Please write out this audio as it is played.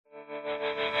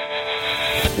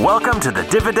Welcome to the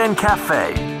Dividend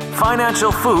Cafe,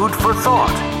 financial food for thought.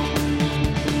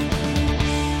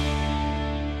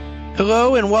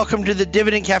 Hello and welcome to the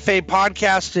Dividend Cafe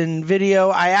podcast and video.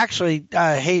 I actually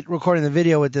hate recording the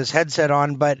video with this headset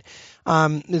on, but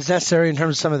it's necessary in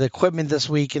terms of some of the equipment this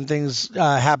week and things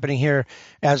happening here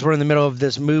as we're in the middle of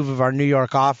this move of our New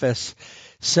York office.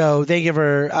 So thank you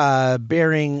for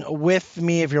bearing with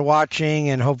me if you're watching,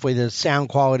 and hopefully the sound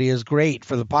quality is great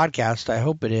for the podcast. I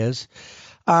hope it is.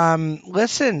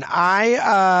 Listen,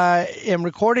 I am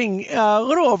recording a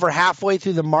little over halfway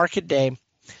through the market day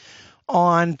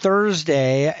on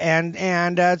Thursday, and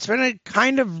it's been a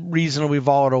kind of reasonably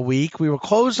volatile week. We were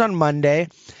closed on Monday.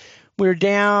 We were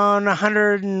down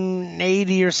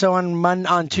 180 or so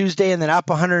on Tuesday, and then up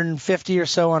 150 or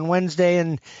so on Wednesday,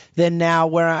 and then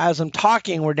now, as I'm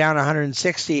talking, we're down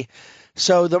 160.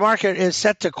 So the market is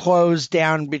set to close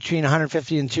down between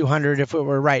 150 and 200 if it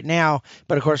were right now.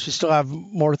 But, of course, we still have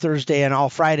more Thursday and all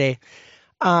Friday.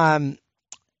 Although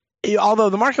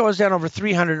the market was down over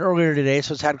 300 earlier today,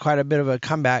 so it's had quite a bit of a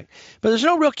comeback. But there's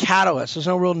no real catalyst. There's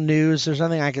no real news. There's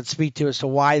nothing I could speak to as to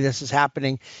why this is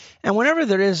happening. And whenever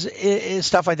there is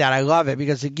stuff like that, I love it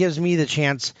because it gives me the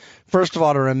chance, first of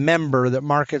all, to remember that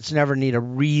markets never need a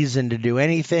reason to do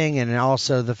anything, and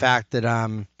also the fact that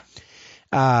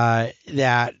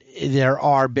that there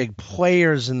are big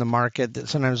players in the market that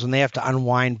sometimes when they have to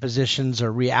unwind positions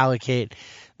or reallocate,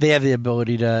 they have the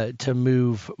ability to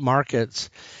move markets.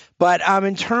 But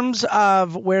in terms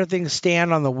of where things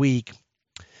stand on the week,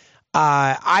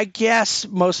 I guess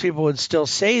most people would still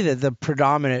say that the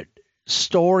predominant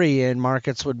story in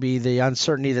markets would be the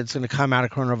uncertainty that's going to come out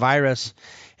of coronavirus.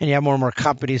 And you have more and more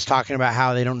companies talking about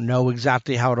how they don't know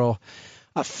exactly how it'll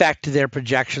affect their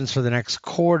projections for the next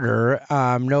quarter.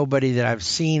 Nobody that I've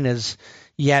seen has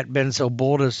yet been so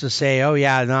bold as to say, oh,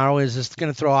 yeah, not only is this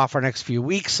going to throw off our next few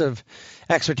weeks of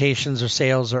expectations or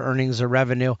sales or earnings or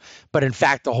revenue, but in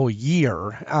fact, the whole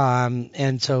year.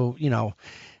 And so,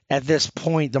 at this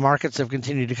point, the markets have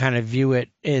continued to kind of view it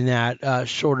in that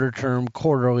shorter term,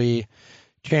 quarterly,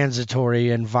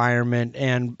 transitory environment.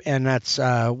 And that's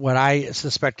what I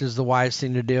suspect is the wise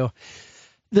thing to do.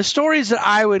 The stories that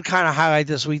I would kind of highlight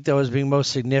this week, though, as being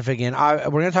most significant, we're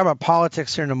going to talk about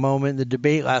politics here in a moment, the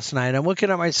debate last night. I'm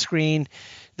looking at my screen.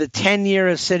 The 10-year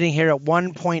is sitting here at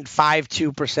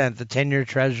 1.52%, the 10-year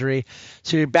Treasury.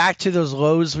 So you're back to those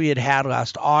lows we had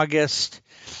last August.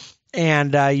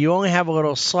 And you only have a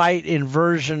little slight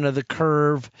inversion of the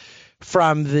curve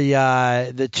from the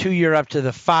 2-year up to the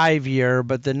 5-year,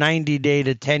 but the 90-day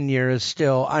to 10-year is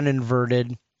still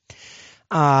uninverted.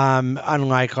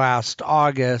 Unlike last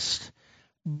August,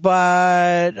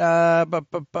 but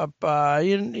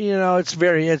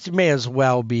it may as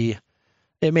well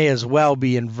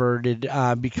be inverted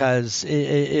because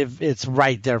it's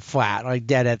right there flat, like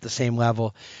dead at the same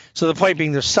level. So the point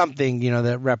being, there's something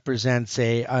that represents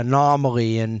a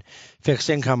anomaly in fixed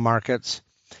income markets.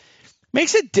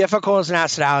 Makes it difficult as an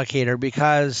asset allocator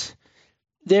because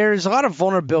there's a lot of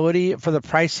vulnerability for the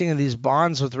pricing of these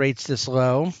bonds with rates this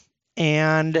low.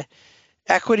 And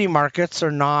equity markets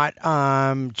are not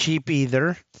cheap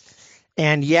either.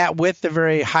 And yet with the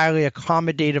very highly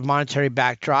accommodative monetary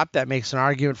backdrop, that makes an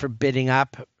argument for bidding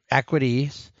up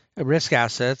equities, risk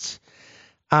assets.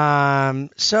 So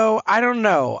I don't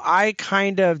know. I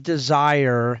kind of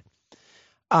desire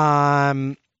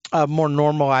a more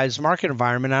normalized market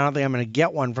environment. I don't think I'm going to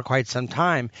get one for quite some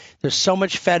time. There's so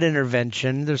much Fed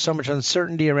intervention. There's so much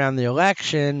uncertainty around the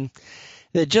election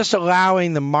that just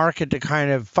allowing the market to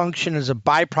kind of function as a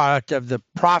byproduct of the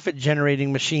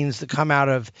profit-generating machines that come out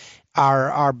of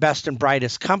our best and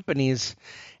brightest companies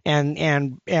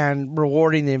and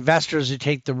rewarding the investors who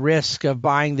take the risk of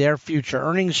buying their future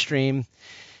earnings stream.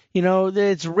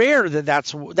 It's rare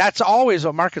that's always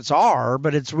what markets are,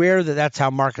 but it's rare that that's how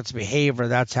markets behave or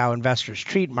that's how investors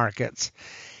treat markets.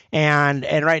 And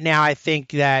right now I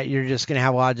think that you're just going to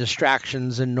have a lot of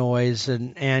distractions and noise,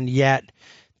 and yet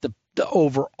the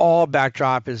overall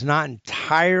backdrop is not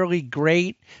entirely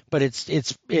great, but it's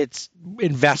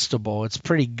investable. It's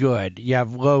pretty good. You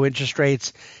have low interest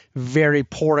rates, very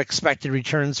poor expected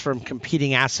returns from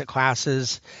competing asset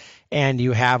classes, and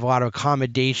you have a lot of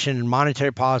accommodation and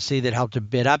monetary policy that help to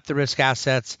bid up the risk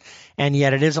assets. And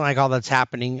yet it isn't like all that's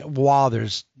happening while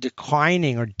there's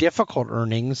declining or difficult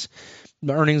earnings.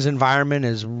 The earnings environment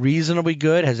is reasonably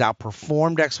good, has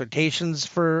outperformed expectations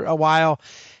for a while,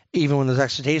 even when those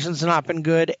expectations have not been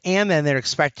good, and then they're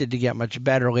expected to get much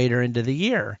better later into the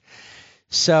year.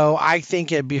 So I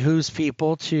think it behooves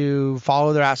people to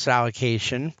follow their asset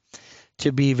allocation,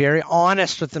 to be very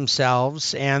honest with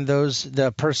themselves and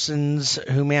the persons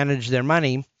who manage their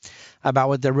money about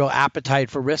what their real appetite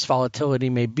for risk volatility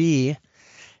may be.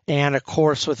 And of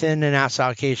course, within an asset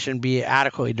allocation, be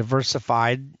adequately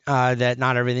diversified, that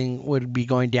not everything would be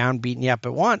going down, beating you up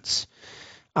at once.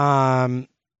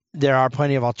 There are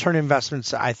plenty of alternative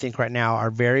investments that I think right now are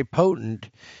very potent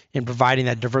in providing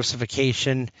that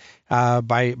diversification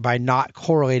by not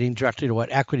correlating directly to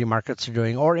what equity markets are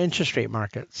doing or interest rate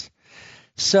markets.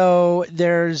 So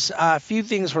there's a few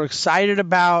things we're excited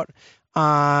about,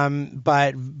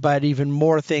 but even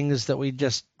more things that we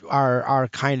just are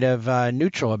kind of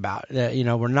neutral about.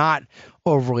 We're not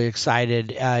overly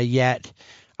excited yet.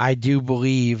 I do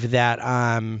believe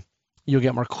that you'll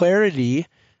get more clarity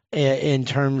in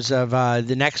terms of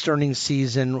the next earnings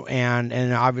season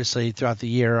and obviously throughout the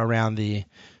year around the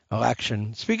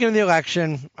election. Speaking of the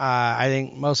election, I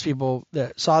think most people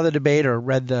that saw the debate or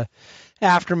read the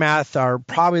aftermath are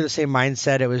probably the same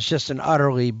mindset. It was just an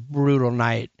utterly brutal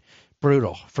night,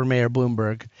 brutal for Mayor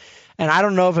Bloomberg. And I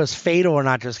don't know if it was fatal or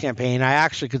not to his campaign. I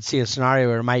actually could see a scenario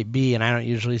where it might be, and I don't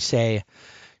usually say,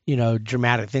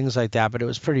 dramatic things like that, but it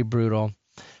was pretty brutal.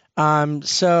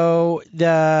 So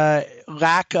the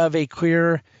lack of a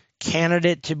clear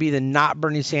candidate to be the not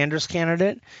Bernie Sanders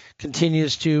candidate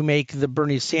continues to make the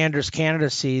Bernie Sanders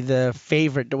candidacy the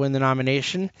favorite to win the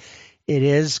nomination. It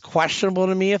is questionable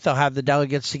to me if they'll have the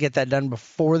delegates to get that done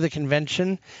before the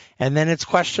convention. And then it's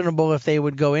questionable if they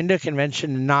would go into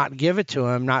convention and not give it to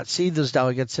him, not seed those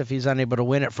delegates if he's unable to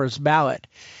win at first ballot.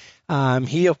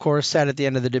 He, of course, said at the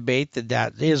end of the debate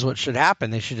that is what should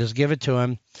happen. They should just give it to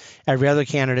him. Every other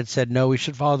candidate said, no, we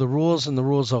should follow the rules, and the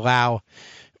rules allow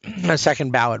a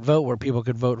second ballot vote where people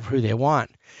could vote for who they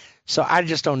want. So I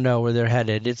just don't know where they're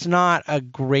headed. It's not a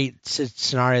great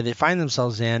scenario they find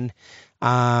themselves in.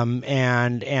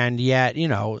 And yet,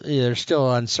 there's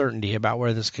still uncertainty about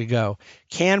where this could go.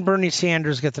 Can Bernie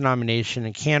Sanders get the nomination,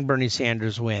 and can Bernie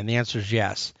Sanders win? The answer is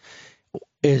yes.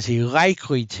 Is he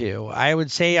likely to? I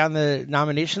would say on the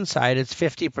nomination side, it's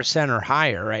 50% or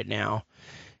higher right now.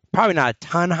 Probably not a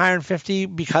ton higher than 50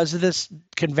 because of this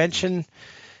convention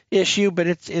issue, but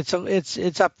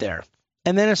it's up there.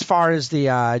 And then as far as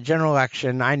the general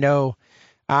election, I know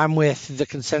I'm with the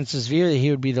consensus view that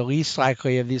he would be the least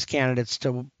likely of these candidates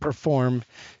to perform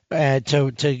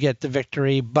to get the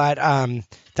victory, but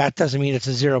that doesn't mean it's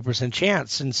a 0%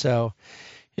 chance. And so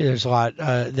there's a lot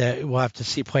that we'll have to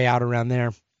see play out around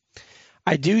there.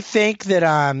 I do think that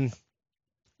I'm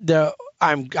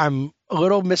a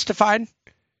little mystified,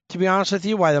 to be honest with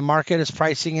you, why the market is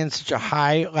pricing in such a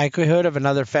high likelihood of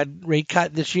another Fed rate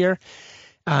cut this year.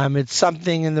 It's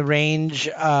something in the range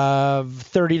of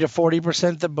 30 to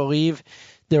 40% that believe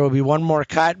there will be one more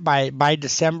cut by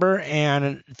December,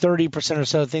 and 30% or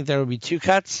so think there will be two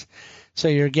cuts. So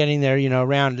you're getting there,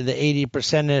 around the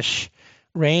 80%-ish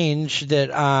range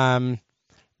that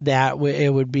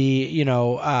it would be,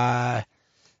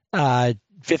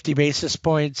 50 basis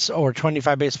points or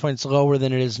 25 basis points lower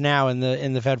than it is now in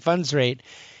the Fed funds rate.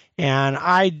 And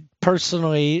I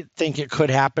personally think it could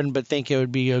happen, but think it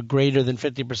would be a greater than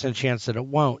 50% chance that it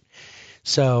won't.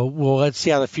 So, let's see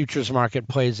how the futures market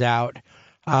plays out.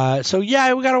 We got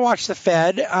to watch the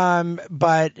Fed,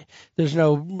 but there's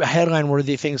no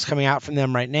headline-worthy things coming out from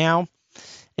them right now.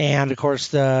 And, of course,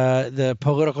 the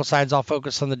political side's all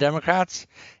focused on the Democrats.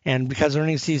 And because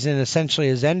earnings season essentially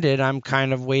has ended, I'm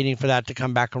kind of waiting for that to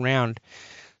come back around.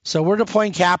 So we're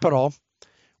deploying capital.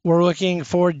 We're looking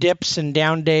for dips and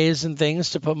down days and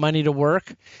things to put money to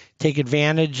work, take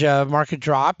advantage of market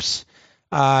drops.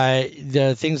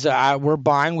 The things that we're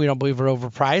buying, we don't believe are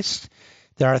overpriced.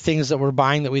 There are things that we're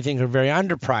buying that we think are very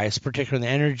underpriced, particularly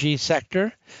in the energy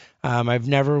sector. I've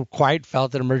never quite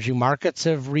felt that emerging markets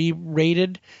have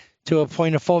re-rated to a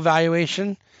point of full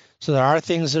valuation. So there are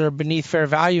things that are beneath fair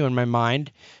value in my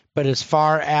mind. But as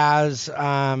far as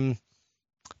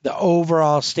the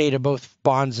overall state of both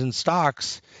bonds and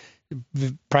stocks,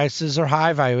 prices are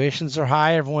high, valuations are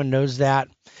high. Everyone knows that.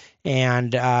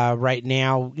 And right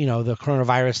now, the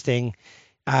coronavirus thing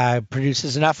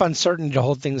produces enough uncertainty to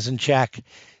hold things in check.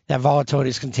 That volatility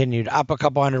has continued, up a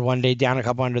couple hundred one day, down a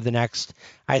couple hundred the next.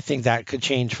 I think that could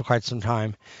change for quite some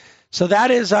time. So that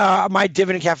is my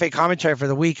Dividend Cafe commentary for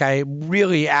the week. I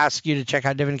really ask you to check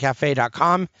out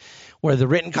dividendcafe.com, where the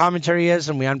written commentary is,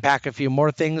 and we unpack a few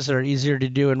more things that are easier to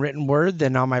do in written word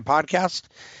than on my podcast.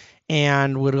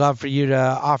 And would love for you to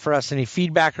offer us any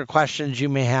feedback or questions you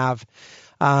may have.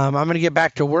 I'm going to get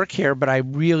back to work here, but I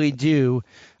really do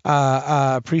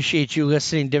appreciate you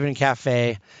listening to Dividend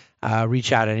Cafe.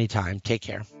 Reach out anytime. Take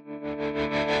care.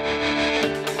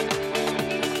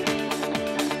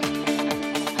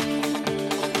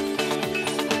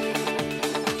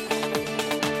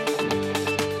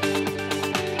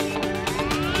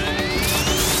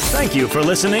 Thank you for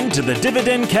listening to the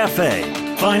Dividend Cafe,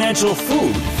 financial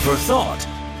food for thought.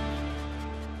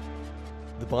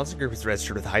 The Bahnsen Group is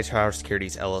registered with Hightower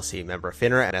Securities LLC, member of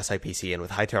FINRA and SIPC, and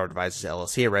with Hightower Advisors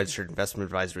LLC, a registered investment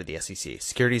advisor of the SEC.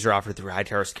 Securities are offered through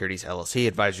Hightower Securities LLC.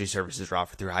 Advisory services are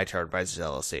offered through Hightower Advisors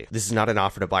LLC. This is not an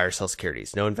offer to buy or sell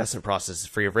securities. No investment process is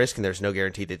free of risk, and there is no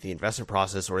guarantee that the investment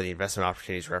process or the investment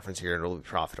opportunities referenced here will be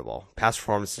profitable. Past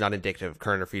performance is not indicative of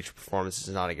current or future performance.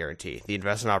 Is not a guarantee. The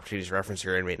investment opportunities referenced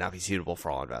herein may not be suitable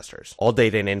for all investors. All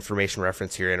data and information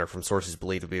referenced herein are from sources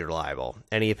believed to be reliable.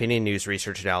 Any opinion, news,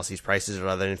 research, analyses, prices,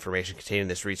 or other information contained in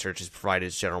this research is provided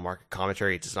as general market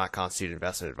commentary. It does not constitute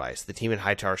investment advice. The team at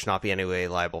Hightower should not be in any way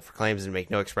liable for claims and make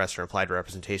no express or implied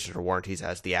representations or warranties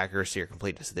as to the accuracy or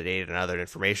completeness of the data and other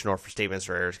information, or for statements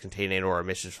or errors contained in or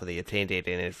omissions from the obtained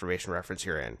data and information referenced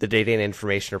herein. The data and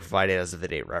information are provided as of the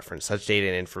date referenced. Such data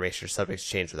and information are subject to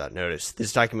change without notice.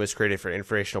 This document was created for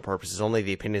informational purposes only.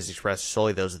 The opinions expressed are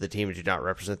solely those of the team and do not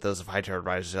represent those of Hightower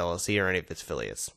Advisors LLC or any of its affiliates.